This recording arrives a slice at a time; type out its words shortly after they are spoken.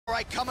All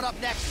right, coming up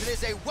next, it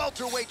is a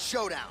welterweight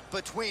showdown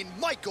between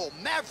Michael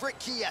Maverick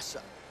Chiesa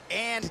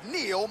and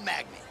Neil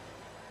Magny.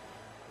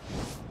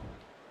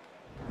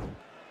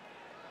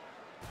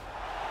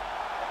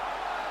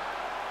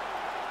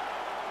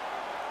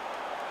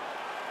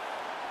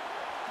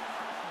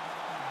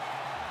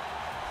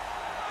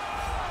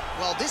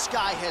 Well, this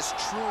guy has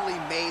truly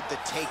made the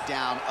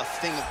takedown a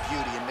thing of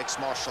beauty in mixed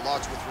martial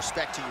arts. With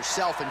respect to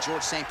yourself and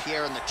George St.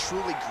 Pierre and the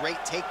truly great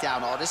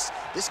takedown artists,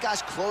 this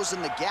guy's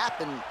closing the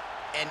gap and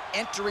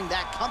entering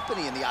that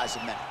company in the eyes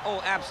of many.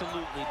 Oh,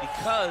 absolutely,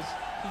 because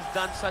he's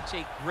done such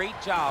a great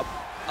job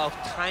of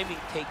timing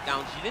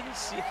takedowns.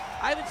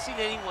 I haven't seen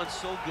anyone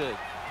so good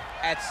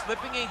at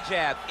slipping a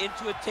jab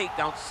into a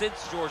takedown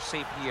since George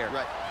St. Pierre.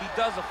 Right. He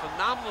does a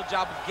phenomenal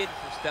job of getting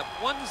from step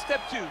one to step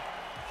two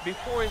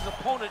before his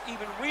opponent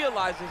even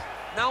realizes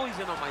now he's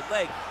in on my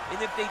leg.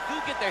 And if they do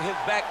get their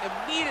hips back,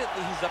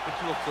 immediately he's up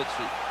into a foot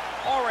sweep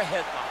or a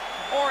headlock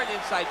or an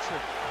inside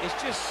trip. It's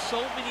just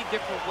so many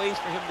different ways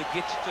for him to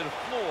get you to the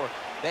floor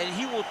that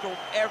he will throw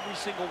every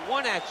single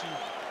one at you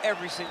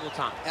every single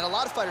time. And a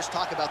lot of fighters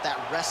talk about that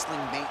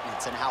wrestling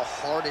maintenance and how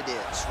hard it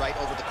is, right,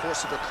 over the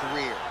course of a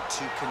career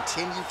to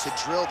continue to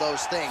drill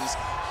those things.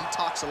 He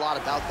talks a lot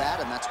about that,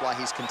 and that's why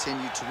he's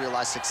continued to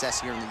realize success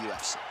here in the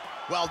UFC.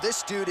 Well,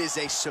 this dude is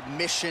a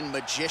submission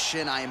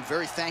magician. I am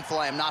very thankful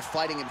I am not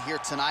fighting him here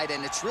tonight,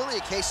 and it's really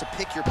a case of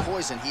pick your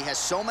poison. He has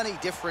so many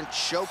different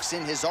chokes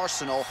in his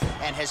arsenal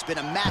and has been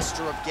a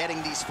master of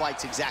getting these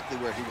fights exactly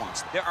where he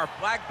wants them. There are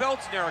black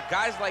belts and there are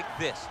guys like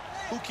this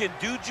who can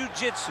do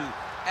jiu-jitsu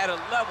at a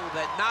level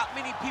that not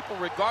many people,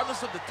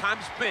 regardless of the time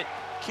spent,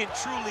 can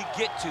truly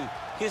get to.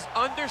 His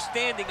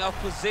understanding of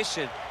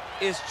position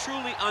is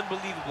truly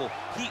unbelievable.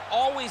 He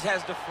always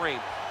has the frame.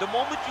 The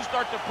moment you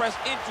start to press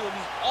into him,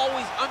 he's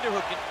always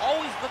underhooking,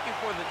 always looking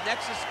for the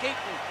next escape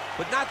route,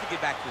 but not to get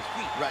back to his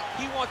feet. Right.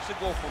 He wants to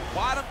go from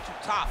bottom to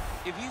top.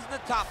 If he's in the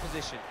top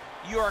position,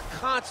 you are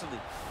constantly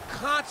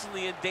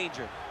in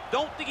danger.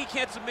 Don't think he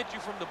can't submit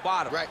you from the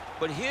bottom. Right.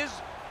 But his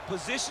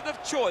position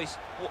of choice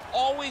will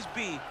always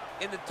be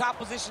in the top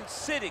position,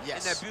 sitting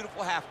in that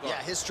beautiful half guard.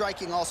 Yeah, his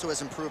striking also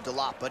has improved a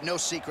lot, but no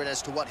secret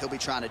as to what he'll be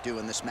trying to do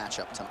in this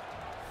matchup tonight.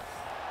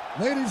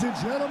 Ladies and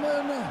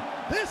gentlemen,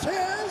 this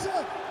is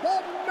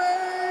the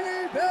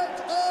main event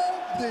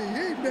of the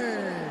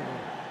evening.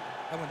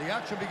 And when the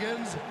action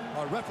begins,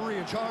 our referee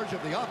in charge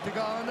of the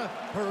Octagon,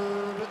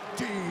 Herb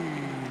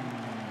Dean.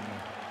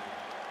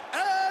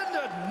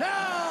 And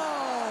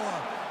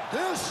now,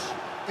 this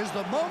is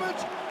the moment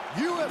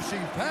UFC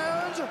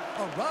fans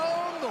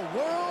around the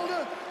world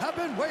have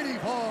been waiting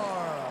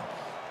for.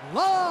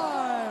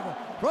 Live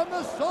from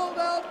the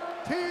sold-out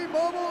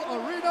T-Mobile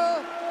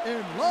Arena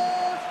in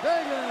Las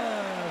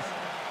Vegas,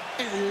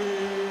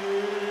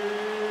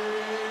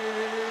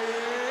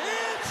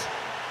 it's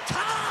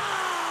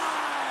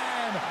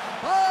time!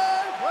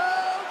 5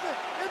 rounds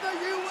in the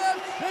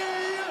UFC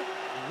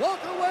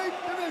welterweight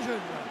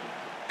division.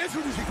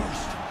 Introducing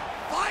first,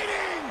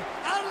 fighting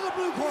out of the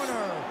blue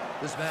corner.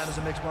 This man is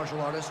a mixed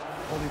martial artist,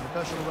 holding a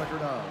professional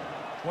record of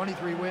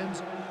 23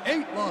 wins,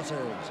 8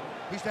 losses.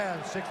 He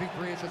stands 6 feet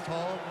 3 inches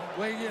tall,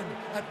 weighing in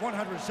at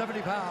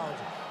 170 pounds.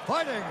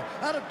 Fighting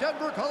out of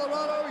Denver,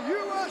 Colorado,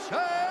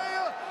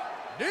 USA,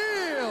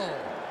 Neil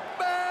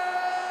Magny.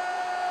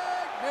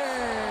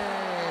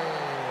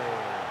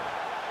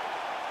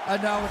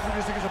 And now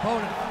introducing his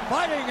opponent,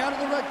 fighting out of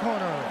the red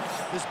corner.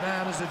 This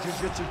man is a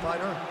jiu-jitsu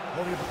fighter,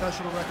 holding a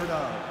professional record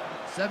of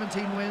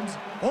 17 wins,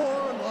 4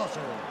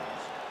 losses.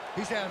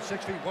 He stands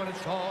 6 feet 1 inch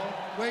tall,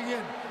 weighing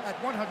in at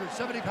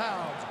 170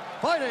 pounds.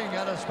 Fighting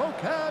out of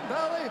Spokane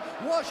Valley,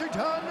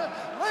 Washington,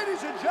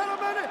 ladies and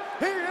gentlemen,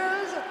 he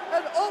is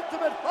an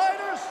Ultimate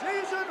Fighter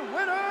season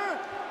winner,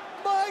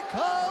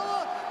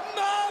 Michael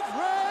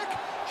Maverick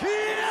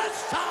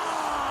Chiesa!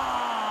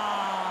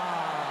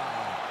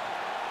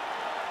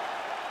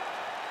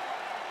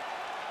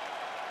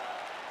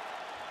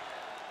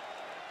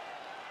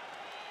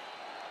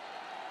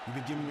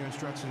 You've been given your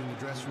instructions in the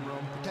dressing room.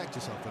 Protect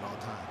yourself at all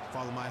times.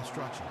 Follow my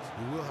instructions.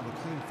 We will have a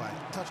clean fight.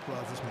 Touch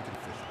gloves, let's make it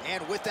official.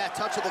 And with that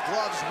touch of the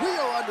gloves, we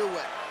are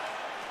underway.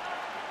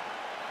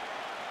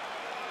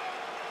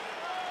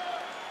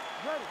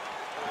 Ready.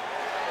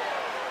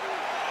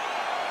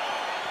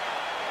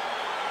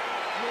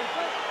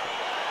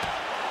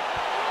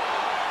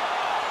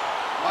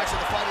 All right, so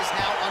the fight is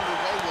now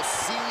underway. We'll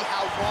see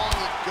how long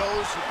it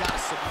goes. You've got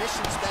a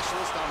submission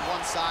specialist on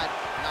one side,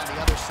 and on the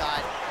other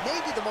side,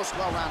 maybe the most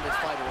well-rounded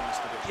fighter in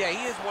this division. Yeah,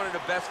 he is one of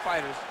the best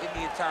fighters in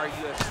the entire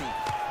UFC.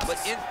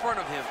 But in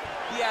front of him,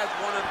 he has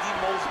one of the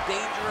most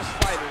dangerous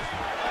fighters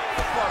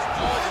across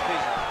all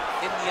divisions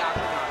in the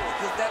octagon.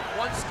 Because that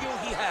one skill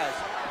he has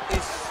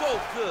is so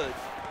good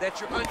that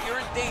you're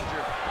in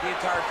danger the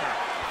entire time.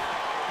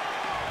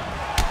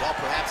 Well,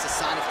 perhaps a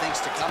sign of things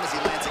to come as he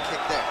lands a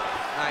kick there.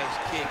 Nice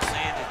kick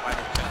landed by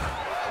the judge.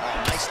 Oh,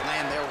 nice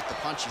land there with the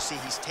punch. You see,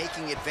 he's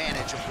taking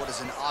advantage of what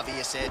is an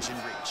obvious edge and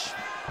reach.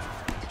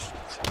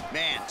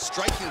 Man,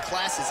 striking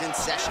class is in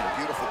session.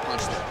 Beautiful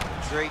punch there.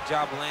 Great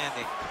job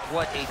landing.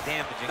 What a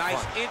damaging punch.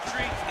 Nice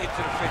entry into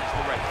the finish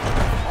already.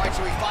 All right,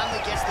 so he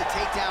finally gets the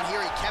takedown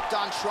here. He kept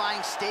on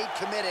trying, stayed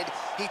committed.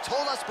 He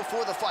told us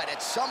before the fight,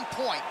 at some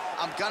point,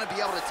 I'm gonna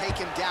be able to take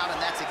him down, and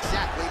that's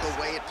exactly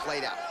the way it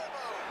played out.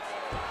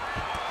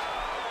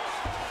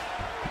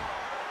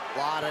 A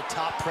lot of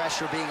top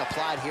pressure being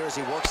applied here as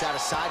he works out of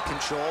side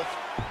control.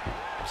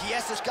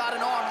 Chiesa's got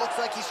an arm. Looks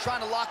like he's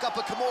trying to lock up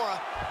a Kimura.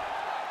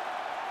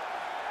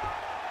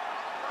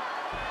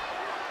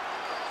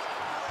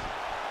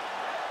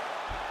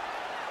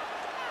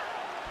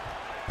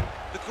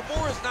 The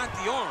Kimura is not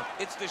the arm.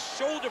 It's the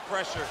shoulder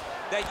pressure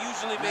that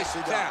usually makes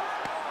you tap.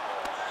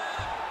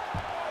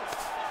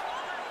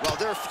 Well,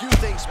 there are few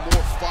things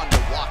more fun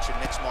to watch in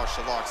mixed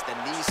martial arts than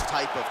these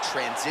type of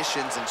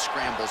transitions and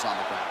scrambles on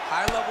the ground.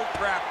 High-level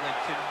grappling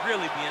can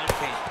really be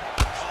entertaining.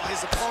 Oh,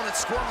 his opponent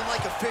squirming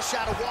like a fish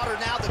out of water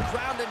now. The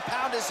ground and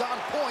pound is on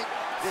point.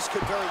 This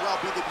could very well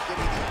be the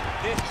beginning of the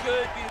end. This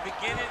could be the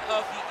beginning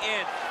of the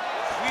end.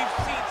 We've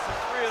seen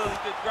some really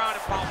good ground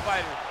and pound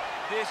fighters.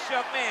 This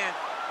young man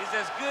is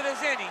as good as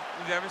any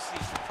we've ever seen.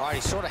 All right,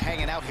 he's sort of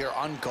hanging out here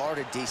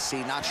unguarded,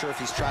 DC. Not sure if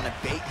he's trying to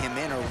bait him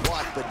in or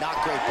what, but not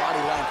great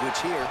body language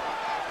here.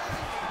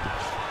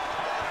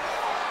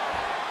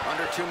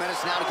 Under 2 minutes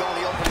now to go in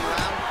the opening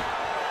round.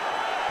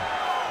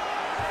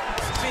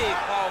 Big,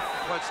 powerful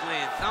punch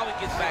lands. Now he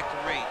gets back to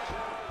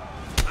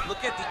range.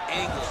 Look at the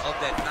angle of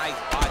that nice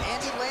body.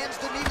 And he lands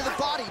the knee to the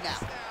body now.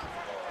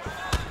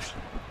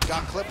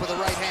 Got clipped with the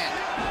right hand.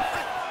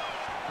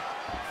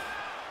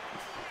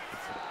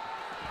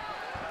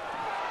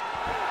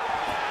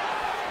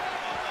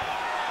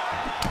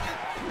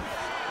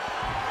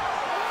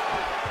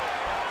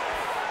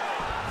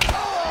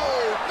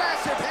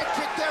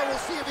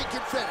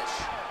 Finish.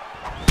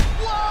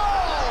 Whoa!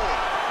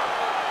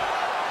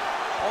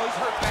 Oh, he's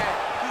hurt bad.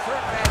 He's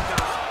hurt bad,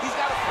 John. He's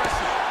got to press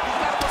it. He's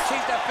got to go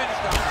chase that finish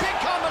down. Big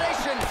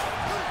combination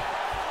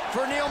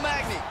for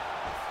Magny.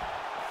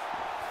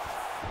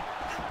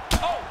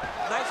 Oh,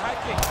 nice high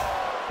kick.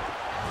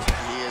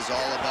 He is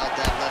all about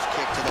that left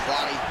kick to the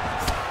body.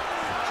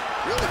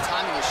 Really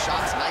timing his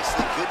shots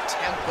nicely. Good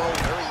tempo,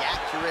 very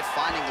accurate,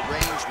 finding the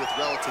range with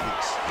relative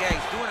ease. Yeah,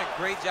 he's doing a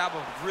great job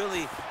of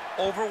really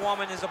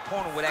overwhelming his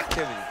opponent with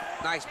activity.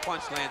 Nice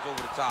punch lands over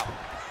the top.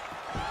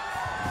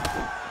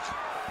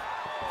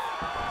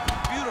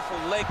 Beautiful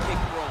leg kick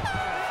throw.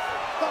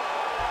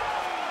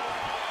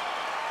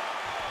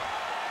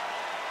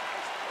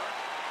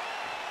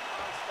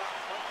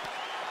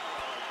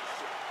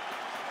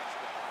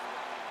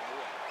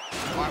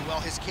 All right,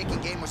 well, his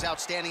kicking game was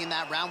outstanding in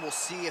that round. We'll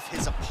see if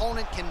his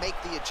opponent can make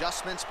the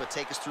adjustments, but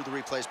take us through the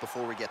replays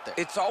before we get there.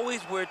 It's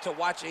always weird to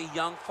watch a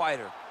young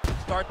fighter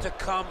start to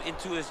come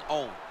into his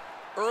own.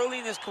 Early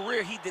in his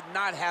career, he did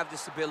not have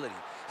this ability.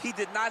 He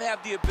did not have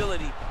the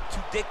ability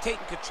to dictate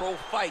and control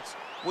fights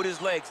with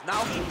his legs.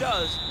 Now he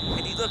does,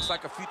 and he looks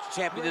like a future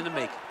champion in the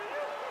making.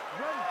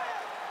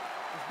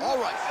 All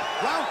right,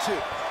 round two.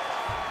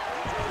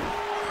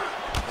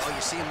 Well,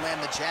 you see him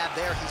land the jab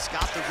there. He's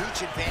got the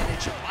reach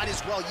advantage. Might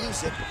as well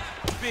use it.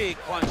 Big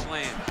punch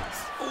land.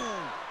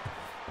 Ooh.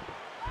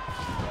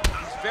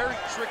 He's very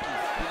tricky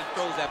when he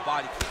throws that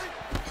body kick.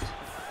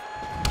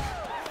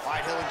 All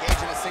right, he'll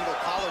engage in a single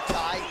collar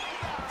tie.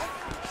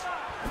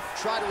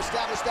 Try to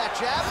establish that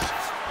jab.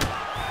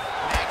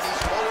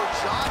 Magny's lower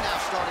jaw now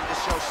starting to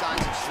show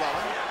signs of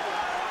swelling.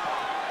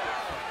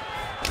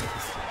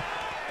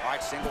 All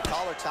right, single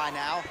collar tie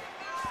now.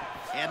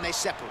 And they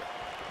separate.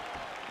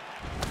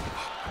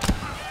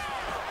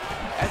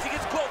 As he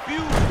gets close,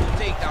 beautiful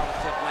takedown to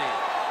tip land.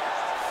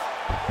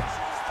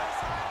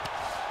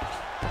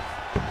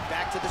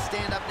 Back to the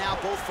stand-up now,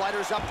 both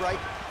fighters upright.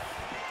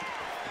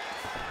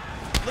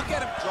 Look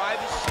at him drive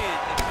his shin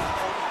into his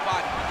opponent's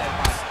body with that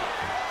body kick.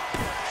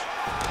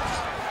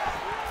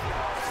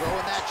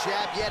 Throwing that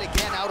jab yet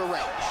again out of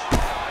range.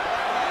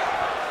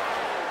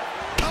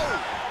 Oh!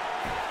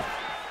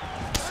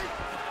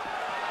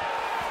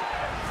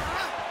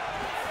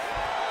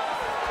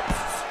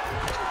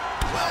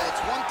 Well,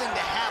 it's one thing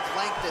to have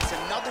length, it's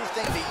another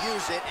thing to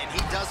use it, and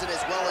he does it as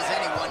well as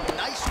anyone.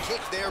 Nice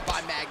kick there by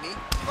Magny.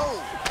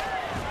 Oh!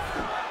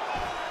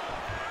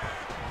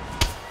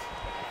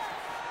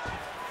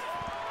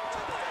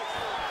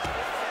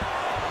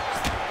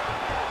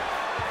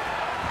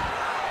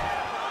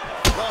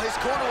 His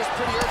corner was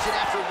pretty urgent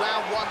after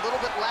round one. A little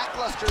bit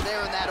lackluster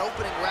there in that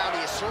opening round.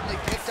 He has certainly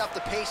picked up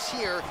the pace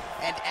here,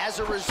 and as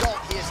a result,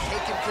 he has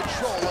taken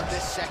control of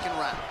this second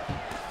round.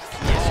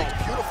 He has a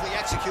beautifully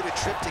executed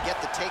trip to get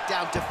the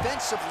takedown.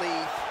 Defensively,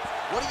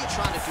 what are you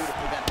trying to do to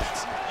prevent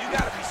that? You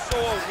got to be so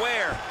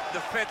aware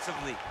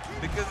defensively,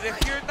 because if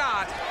you're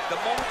not, the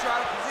moment you're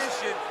out of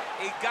position,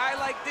 a guy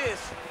like this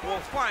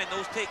will find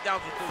those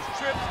takedowns with those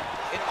trips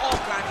and all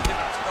kinds of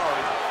different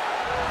scenarios.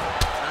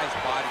 Nice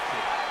body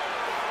kick.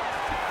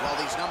 Well,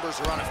 these numbers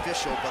are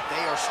unofficial, but they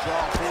are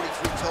strong.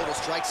 43 total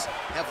strikes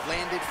have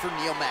landed for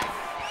Magny.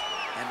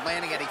 And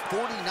landing at a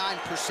 49%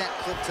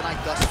 clip tonight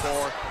thus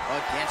far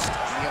against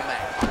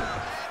Magny.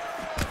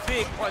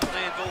 Big punch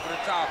lands over the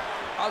top.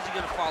 How's he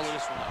going to follow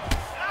this one up?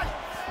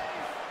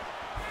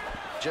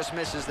 Just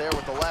misses there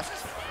with the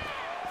left.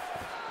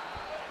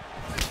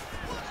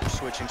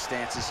 switching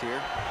stances here.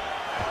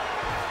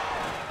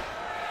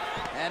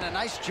 And a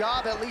nice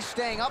job at least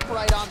staying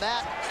upright on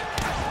that.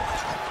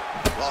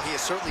 Well, he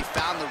has certainly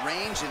found the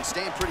range and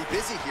staying pretty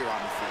busy here on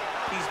the field.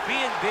 He's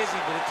being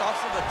busy, but it's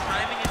also the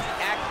timing and the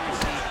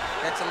accuracy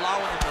that's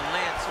allowing him to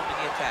land so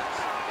many attacks.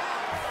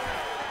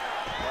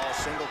 Well,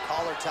 single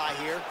collar tie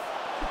here.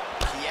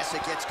 Chiesa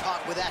gets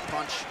caught with that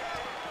punch.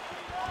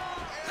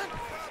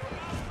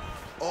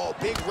 Oh,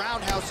 big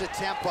roundhouse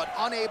attempt, but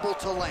unable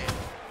to land.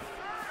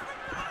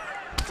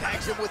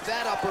 Tags him with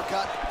that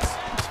uppercut.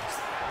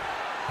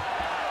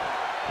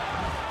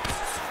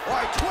 All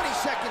right, 20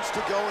 seconds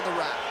to go in the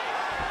round.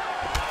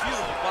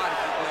 Beautiful body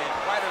kick land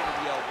right under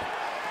the elbow.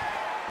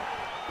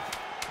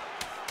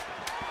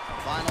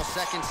 Final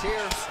seconds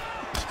here.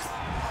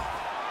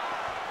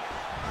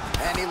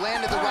 And he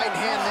landed the right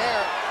hand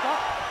there.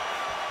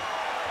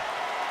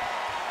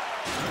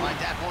 All right,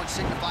 that horn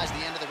signifies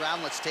the end of the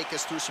round. Let's take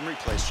us through some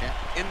replays, champ.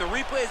 And the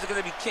replays are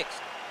going to be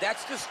kicks.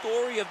 That's the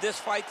story of this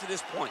fight to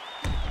this point.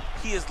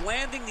 He is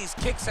landing these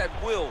kicks at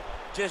will,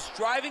 just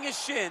driving his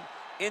shin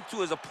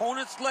into his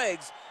opponent's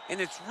legs,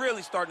 and it's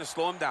really starting to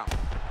slow him down.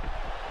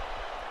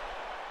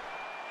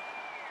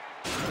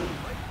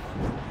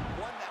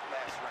 Won that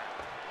last round.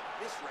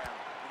 This round,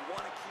 we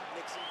want to keep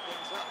mixing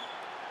things up.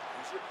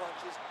 Use your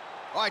punches.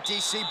 All right,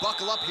 DC,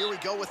 buckle up. Here we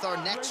go with our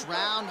next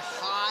round.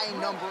 High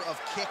number of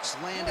kicks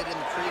landed in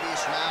the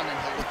previous round, and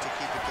he'll look to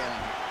keep it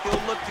going.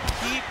 He'll look to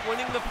keep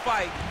winning the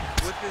fight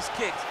with his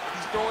kicks.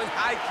 He's throwing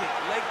high kick,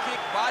 leg kick,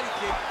 body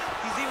kick.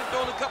 He's even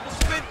throwing a couple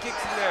spin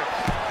kicks in there.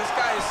 This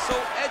guy is so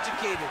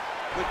educated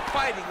with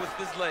fighting with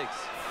his legs.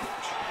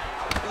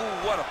 Ooh,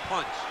 what a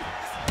punch.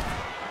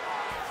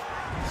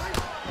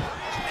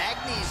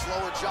 Magny's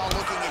lower jaw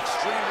looking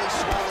extremely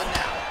swollen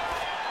now.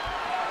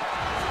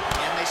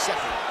 And they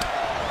separate.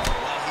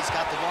 He's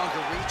got the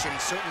longer reach, and he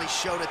certainly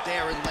showed it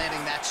there in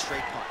landing that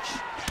straight punch.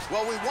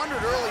 Well, we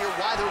wondered earlier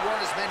why there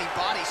weren't as many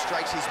body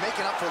strikes. He's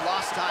making up for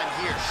lost time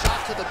here.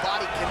 Shot to the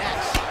body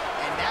connects,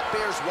 and that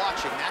bears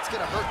watching. That's going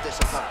to hurt this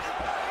opponent.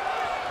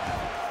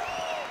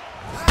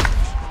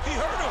 He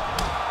hurt him.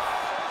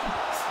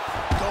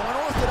 Going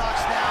orthodox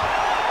now.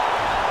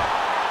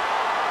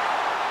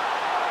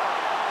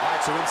 All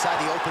right, so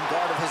inside the open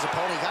guard of his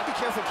opponent. You got to be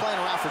careful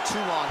playing around for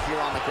too long here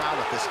on the ground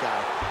with this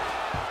guy.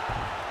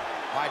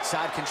 All right,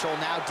 side control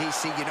now,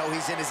 DC. You know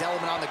he's in his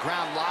element on the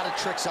ground. A lot of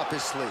tricks up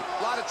his sleeve.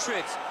 A lot of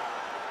tricks.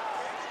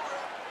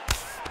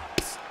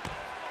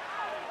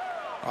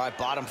 All right,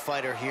 bottom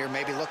fighter here,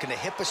 maybe looking to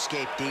hip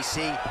escape,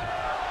 DC.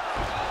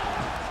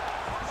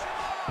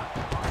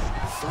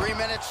 3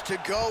 minutes to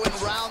go in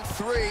round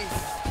 3.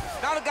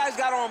 Now the guy's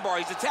got armbar.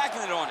 He's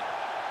attacking it on him.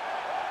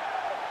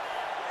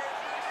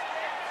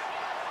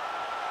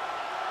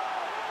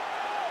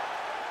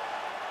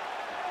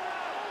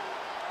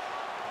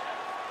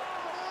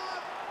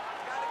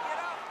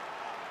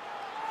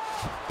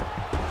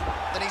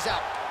 Then he's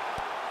out.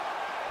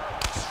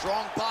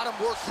 Strong bottom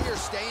work here,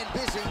 staying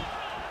busy.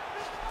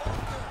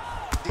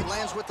 He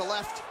lands with the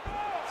left.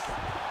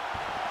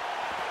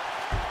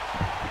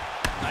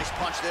 Nice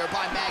punch there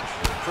by Magny.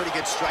 Pretty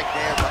good strike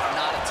there, but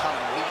not a ton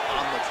of meat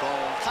on the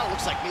bone. Kind of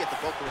looks like me at the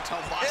Boca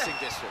Raton boxing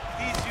district.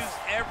 He's used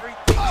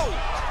everything. Oh!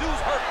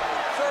 Dude's hurt.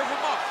 Serve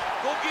him up.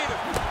 Go get him.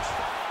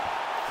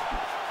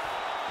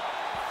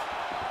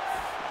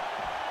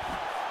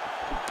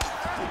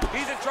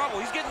 He's in trouble.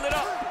 He's getting lit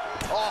up.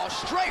 Oh,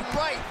 straight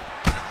right.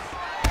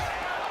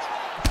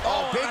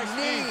 Oh, big nice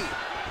knee.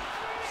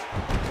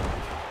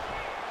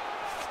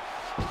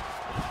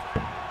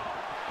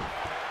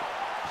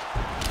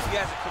 He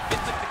has a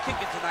commitment to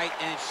kicking tonight,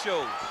 and it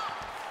shows.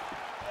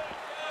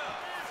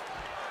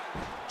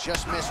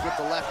 Just missed with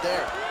the left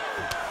there.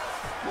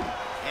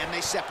 And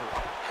they separate.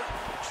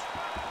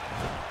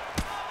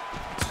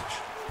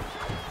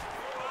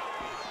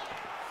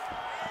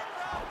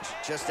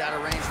 Just out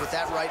of range with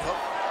that right hook.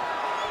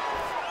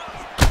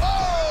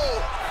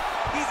 Oh!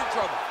 He's in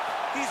trouble.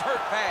 He's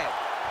hurt bad.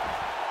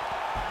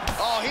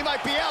 Oh, he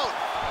might be out.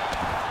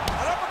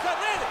 An uppercut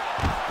landed.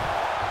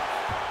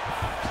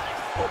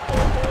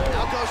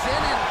 Now goes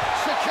in and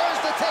secures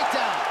the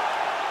takedown.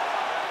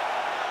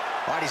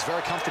 All right, he's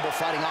very comfortable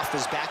fighting off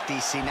his back,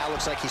 DC. Now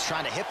looks like he's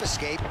trying to hip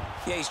escape.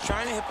 Yeah, he's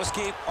trying to hip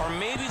escape or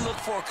maybe look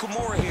for a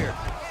Kimura here.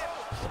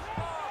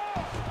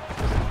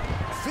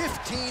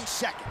 15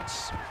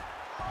 seconds.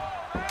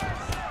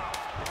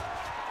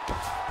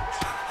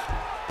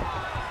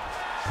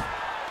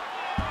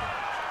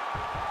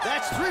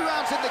 That's 3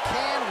 rounds in the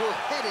can. We're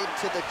headed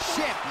to the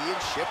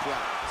championship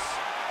rounds.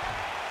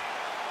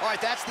 All right,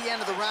 that's the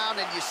end of the round,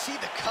 and you see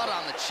the cut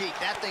on the cheek.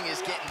 That thing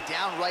is getting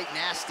downright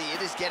nasty.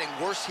 It is getting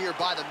worse here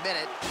by the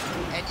minute.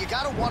 And you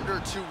got to wonder,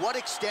 to what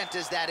extent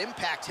does that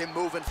impact him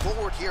moving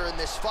forward here in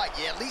this fight?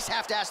 You at least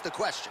have to ask the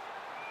question.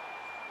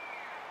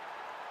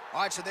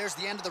 All right, so there's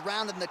the end of the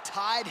round, and the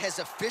tide has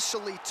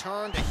officially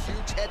turned. A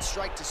huge head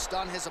strike to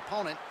stun his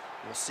opponent.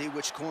 We'll see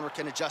which corner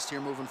can adjust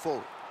here moving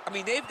forward. I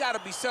mean, they've got to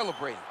be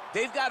celebrating.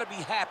 They've got to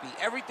be happy.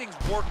 Everything's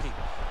working.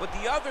 But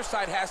the other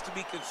side has to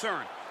be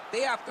concerned.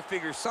 They have to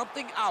figure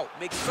something out,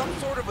 make some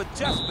sort of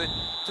adjustment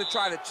to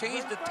try to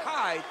change the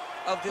tide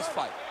of this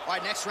fight. All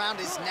right, next round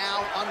is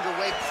now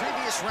underway.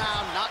 Previous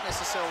round, not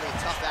necessarily a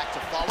tough act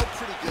to follow.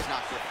 Pretty good,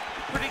 not great.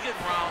 Pretty good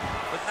round,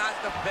 but not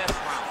the best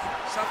round.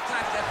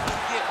 Sometimes that's what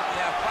you get when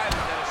you have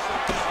fighters that are so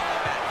evenly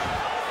matched.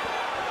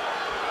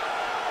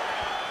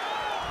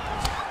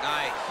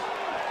 Nice.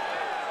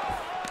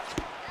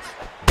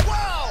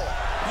 Wow!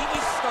 He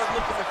needs to start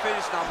looking to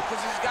finish now because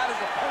he's got his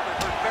opponent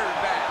hurt very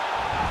bad.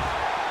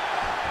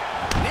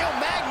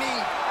 Magny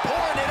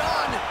pouring it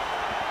on.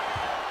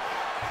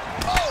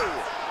 Oh!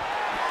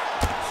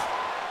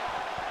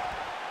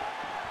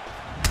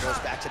 Goes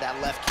back to that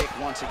left kick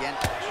once again.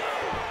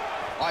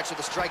 All right, so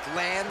the strike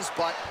lands,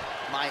 but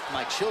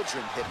my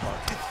children hit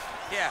hard.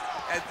 Yeah,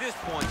 at this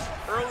point,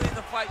 early in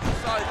the fight, you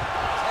saw his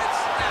head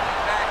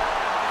snapping back.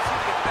 You can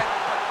see the effect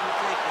of what he was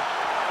taking.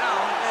 Now,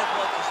 his head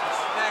was just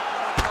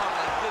smacking on the arm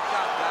like, good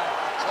job, guy.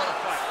 What a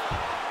fight.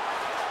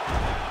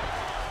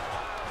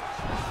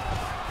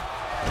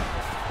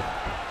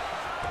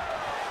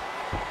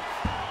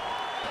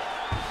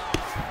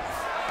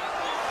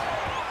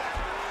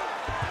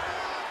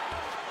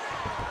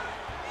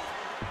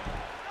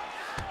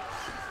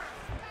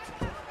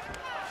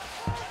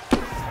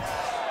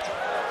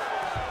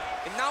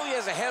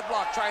 Has a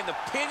headlock trying to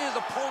pin his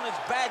opponent's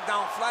back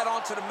down flat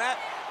onto the mat.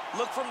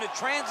 Look for him to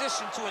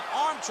transition to an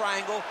arm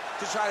triangle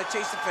to try to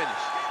chase the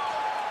finish.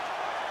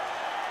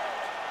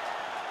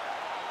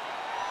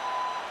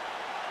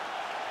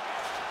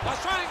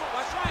 Watch triangle,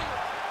 watch triangle.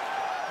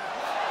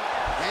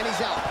 And he's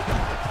out.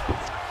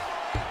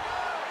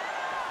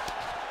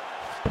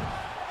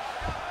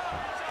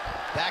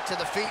 Back to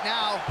the feet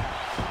now.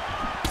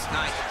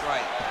 Nice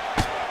strike.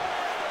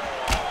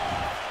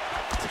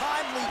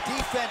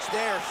 Defense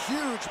there,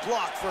 huge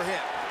block for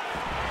him.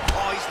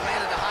 Oh, he's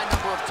landed a high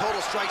number of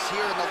total strikes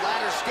here in the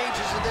latter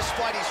stages of this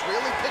fight. He's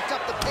really picked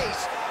up the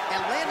pace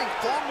and landing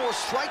far more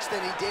strikes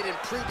than he did in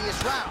previous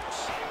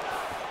rounds.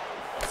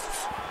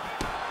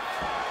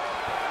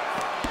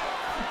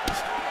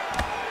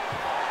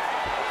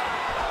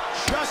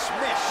 Just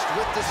missed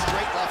with the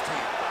straight left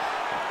hand.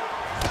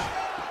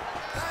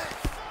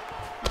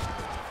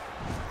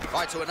 All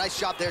right, so a nice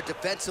job there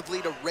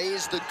defensively to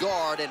raise the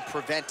guard and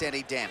prevent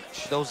any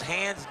damage. Those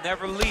hands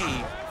never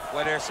leave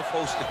where they're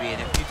supposed to be,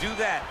 and if you do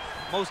that,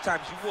 most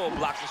times you will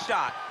block the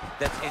shot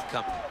that's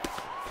incoming.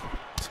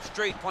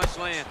 Straight punch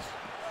lands.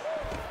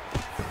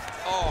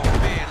 Oh,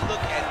 man,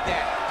 look at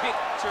that.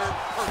 Picture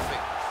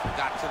perfect.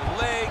 Got to the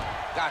leg,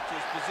 got to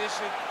his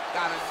position,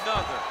 got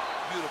another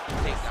beautiful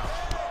takedown.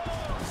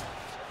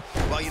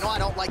 Well, you know, I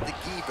don't like the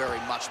gi very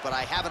much, but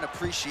I have an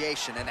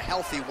appreciation and a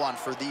healthy one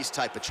for these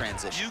type of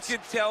transitions. You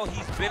can tell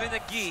he's been in a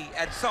gi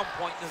at some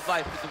point in his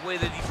life with the way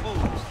that he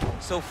moves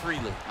so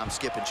freely. I'm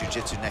skipping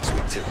jiu-jitsu next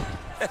week, too.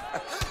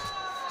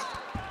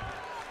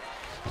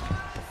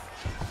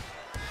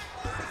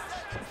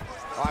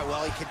 All right,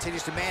 well, he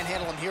continues to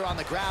manhandle him here on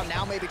the ground.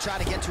 Now maybe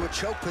trying to get to a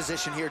choke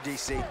position here,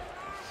 DC.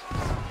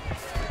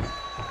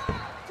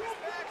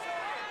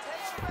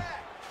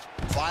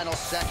 Final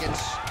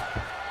seconds.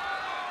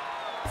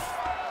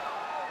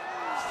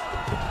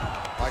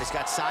 All right, he's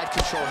got side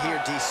control here,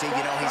 DC.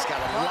 You know, he's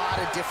got a lot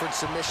of different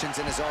submissions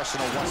in his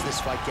arsenal once this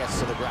fight gets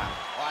to the ground.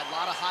 All right, a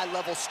lot of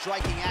high-level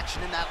striking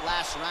action in that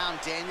last round.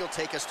 Daniel,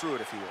 take us through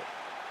it, if you will.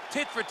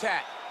 Tit for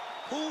tat.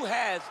 Who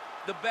has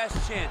the best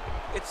chin?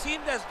 It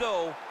seemed as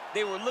though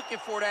they were looking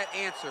for that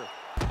answer.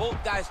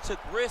 Both guys took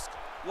risk.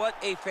 What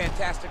a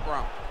fantastic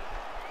round.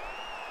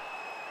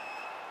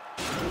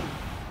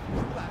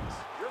 Relax,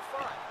 you're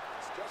fine.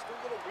 It's just a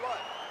little blood.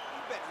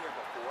 You've been here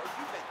before.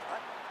 You've been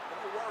cut.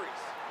 No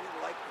worries. We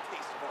like the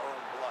taste of our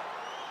own blood.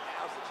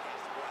 Now's the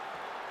chance to go out.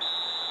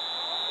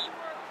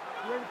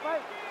 You ready to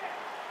fight?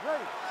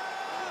 Ready.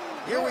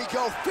 Here we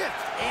go,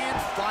 fifth and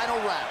final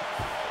round.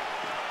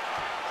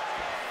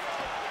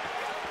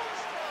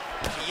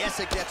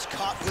 Chiesa gets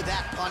caught with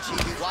that punch.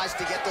 He'd be wise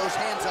to get those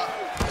hands up.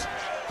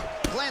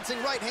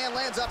 Glancing right hand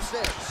lands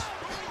upstairs.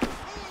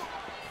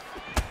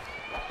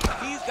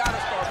 He's got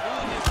to start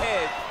moving his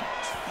head.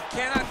 He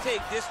cannot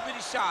take this many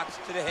shots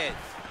to the head.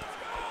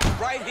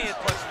 Right hand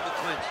punching the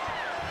clinch.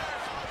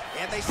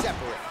 And they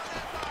separate.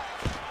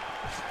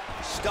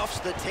 Stuffs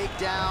the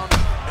takedown,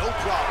 no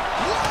problem.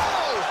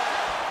 Whoa!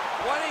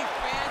 What a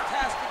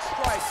fantastic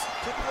strike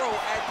to throw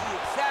at the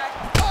exact...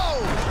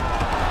 Oh!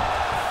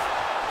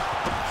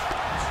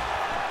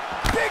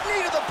 Big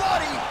knee to the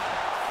body!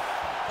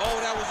 Oh,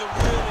 that was a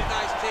really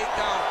nice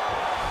takedown.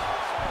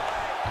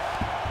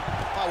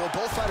 Oh, well,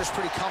 both fighters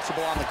pretty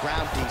comfortable on the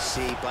ground,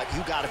 DC, but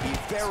you got to be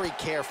very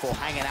careful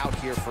hanging out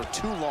here for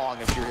too long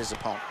if you're his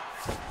opponent.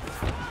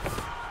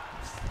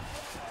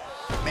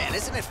 Man,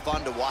 isn't it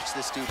fun to watch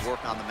this dude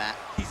work on the mat?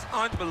 He's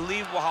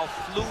unbelievable how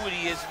fluid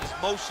he is in his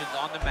motions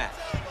on the mat.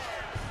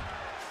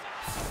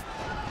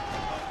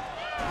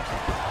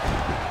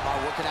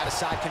 Working out of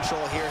side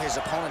control here. His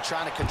opponent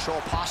trying to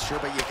control posture,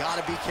 but you got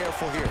to be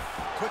careful here.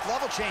 Quick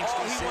level change.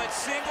 Oh, DC. he went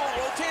single,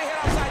 rotate head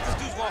outside. This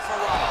dude's going for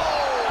a ride.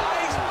 Oh!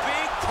 Nice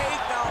big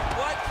takedown.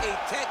 What a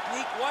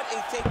technique, what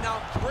a takedown.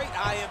 Great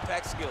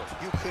high-impact skills.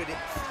 You could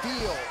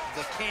feel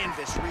the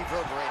canvas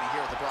reverberating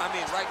here at the Bronx. I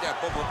mean, right there.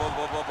 Boom, boom, boom,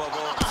 boom, boom, boom,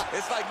 boom.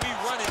 It's like me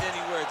running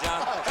anywhere,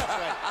 John. That's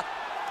right.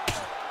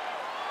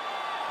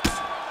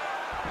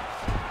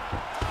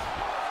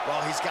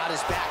 Well, he's got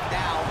his back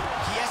now.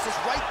 Chiesa's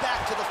right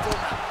back to the full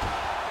mount.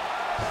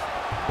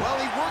 Well,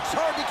 he works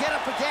hard to get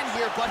up again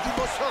here, but he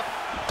was hurt.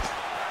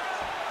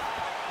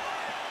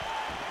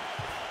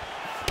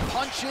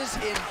 Punches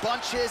in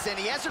bunches, and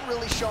he hasn't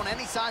really shown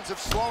any signs of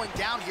slowing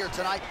down here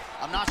tonight.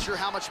 I'm not sure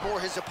how much more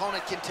his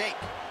opponent can take.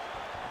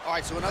 All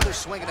right, so another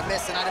swing and a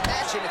miss, and I'd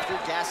imagine if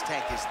your gas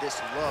tank is this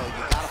low,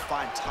 you gotta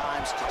find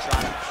times to try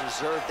to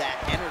preserve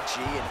that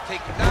energy and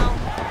Take it down,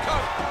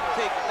 cut him.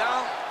 Take it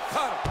down,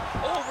 cut him.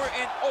 Over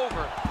and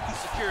over, he's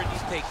securing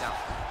these takedowns.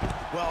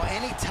 well,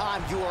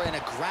 anytime you are in a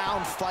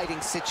ground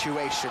fighting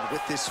situation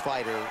with this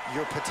fighter,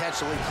 you're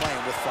potentially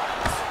playing with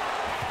fire.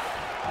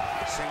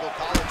 Single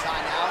collar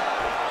tie now,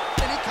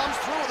 and he comes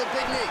through with a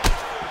big knee.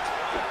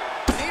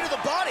 Knee to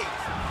the body.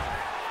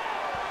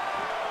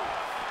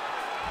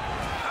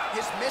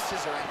 His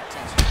misses are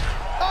intense.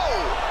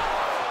 Oh!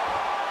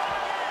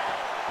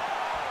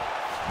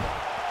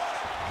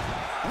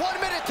 1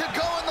 minute to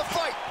go in the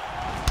fight.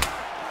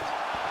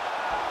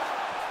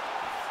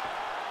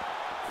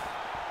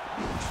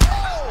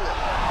 Oh!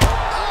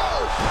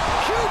 Oh!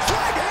 Huge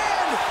right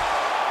hand!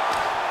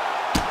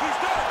 He's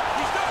done.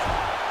 He's done.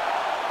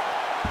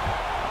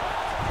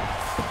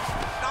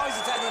 Now he's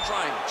attacking the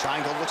triangle.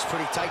 Triangle looks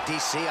pretty tight,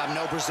 DC. I'm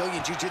no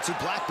Brazilian Jiu-Jitsu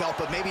black belt,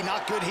 but maybe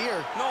not good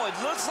here. No, it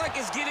looks like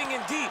it's getting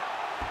in deep.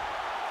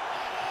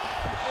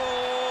 Oh!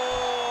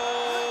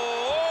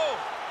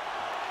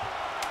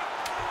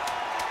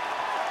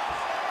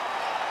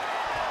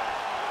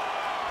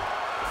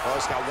 Well,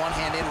 he's got one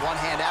hand in, one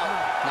hand out.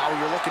 Now what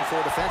you're looking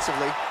for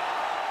defensively.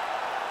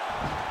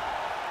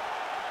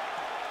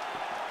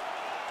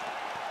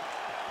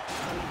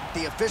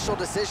 The official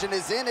decision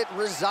is in. It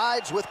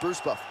resides with Bruce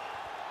Buff.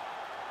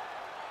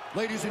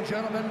 Ladies and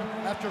gentlemen,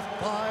 after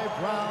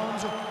 5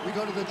 rounds, we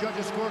go to the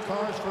judges'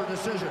 scorecards for a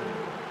decision.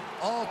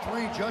 All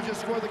 3 judges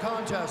score the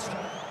contest,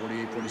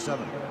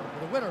 48-47.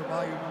 The winner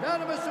by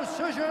unanimous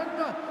decision,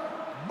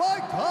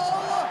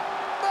 Michael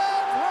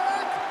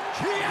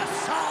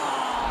Chiesa!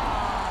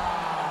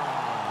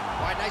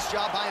 All right, nice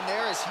job by him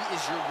there, as he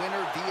is your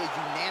winner via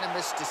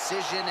unanimous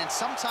decision. And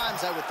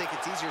sometimes I would think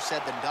it's easier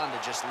said than done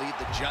to just lead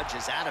the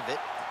judges out of it.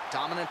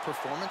 Dominant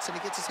performance, and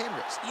he gets his hand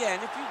raised. Yeah,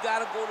 and if you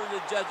gotta go to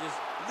the judges,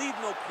 leave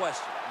no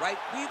question, right?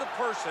 Be the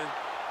person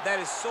that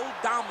is so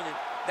dominant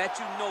that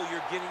you know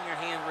you're getting your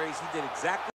hand raised. He did exactly